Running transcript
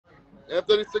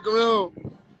After they stick around,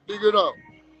 figure it out.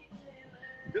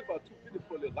 There's about 250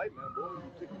 for a little light, man, bro.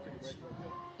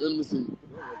 Let me see.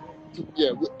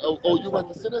 Yeah. Oh, you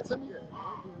want to send that to me?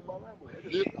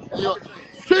 Yeah.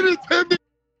 Send it to me.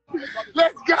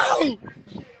 Let's go.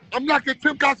 I'm knocking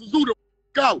Tim Kasazu to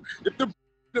go. If the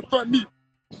front me,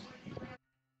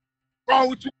 wrong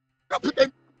with you? I put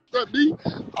that front me. I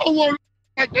don't want to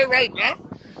like that right now.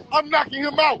 I'm knocking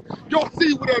him out. Y'all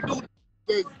see what I do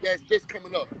that's just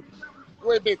coming up.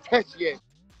 You ain't been touched yet.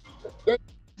 They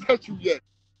didn't touch you yet.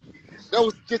 That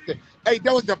was just that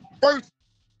was the first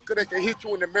that can hit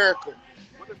you in America.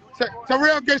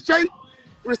 Terrell Gausha,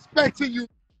 respect to you.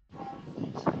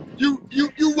 You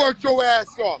worked your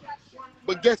ass off.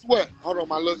 But guess what? Hold on,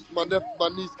 my niece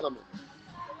coming.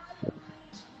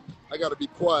 I gotta be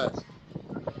quiet.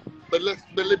 But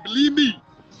believe me,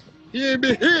 he ain't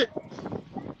been hit.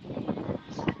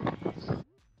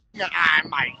 The Iron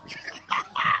Mike.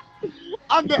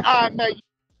 I'm the Iron Mike.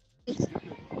 They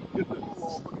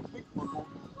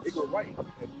go right.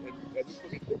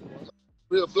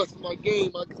 Real blessing my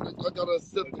game. I gotta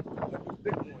accept it.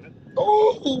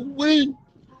 Oh, we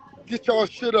get y'all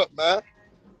shit up, man.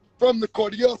 From the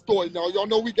Cartier store now. Y'all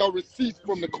know we got receipts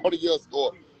from the Cartier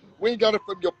store. We ain't got it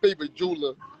from your favorite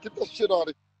jeweler. Get that shit out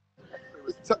of here.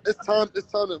 It's time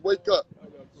to wake up.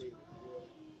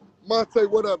 Monte,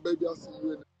 what up, baby? I'll see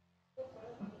you in there.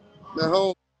 Man,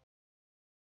 home.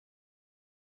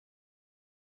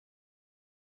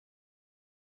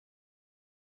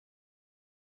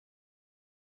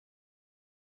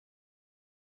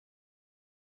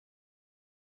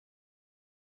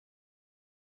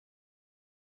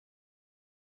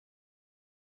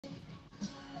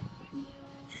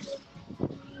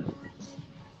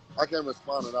 I can't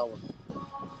respond to that one.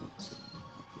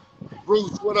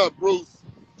 Bruce, what up, Bruce?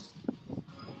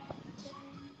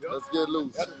 Let's get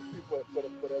loose. That's the receipt for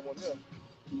that one there.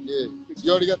 Yeah.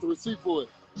 You already got the receipt for it?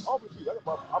 I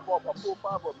bought my 4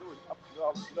 5 of them. I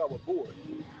was bored.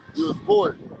 You was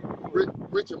bored.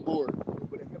 Rich and bored.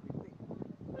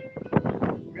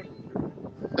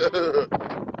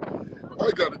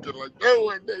 I gotta get like that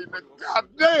one day, man.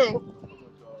 Goddamn.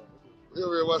 We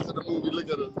over here watching the movie. Look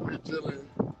at us. We chilling.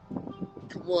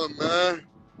 Come on, man.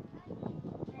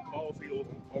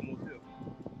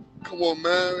 Come on,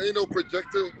 man. Ain't no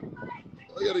projector.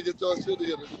 I gotta get y'all shit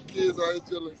together. The kids out here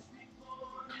chilling.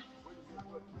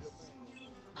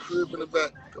 Crib in the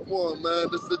back. Come on, man.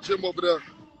 This is the gym over there.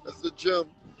 That's the gym.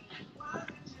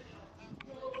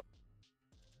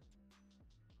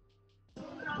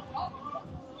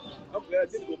 I'm glad I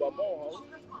didn't go by mall, huh?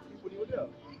 When you were there.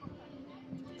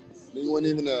 They weren't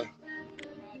even there.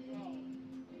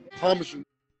 I promise you,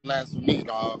 last for me,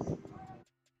 dog.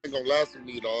 Ain't gonna last for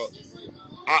me, dog.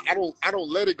 I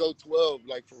don't let it go 12,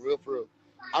 like for real.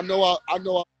 I know I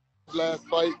last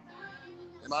fight,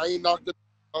 and I ain't knocked it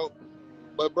out.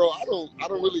 But bro, I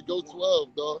don't really go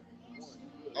 12, dog.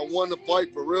 I won the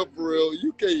fight for real.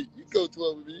 You go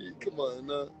 12 with me. Come on,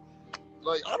 nah.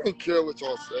 Like I don't care what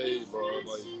y'all say, bro.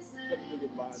 Like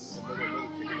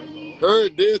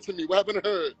Hurd dead to me. What happened to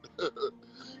Hurd?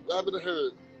 What happened to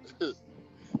Hurd?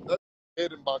 That's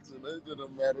dead in boxing. It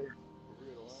doesn't matter.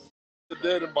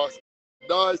 Dead in boxing.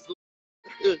 Die slow.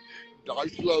 Die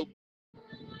slow.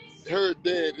 Hurd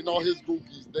dead, and all his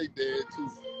groupies, they dead too.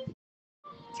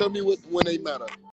 Tell me when they matter.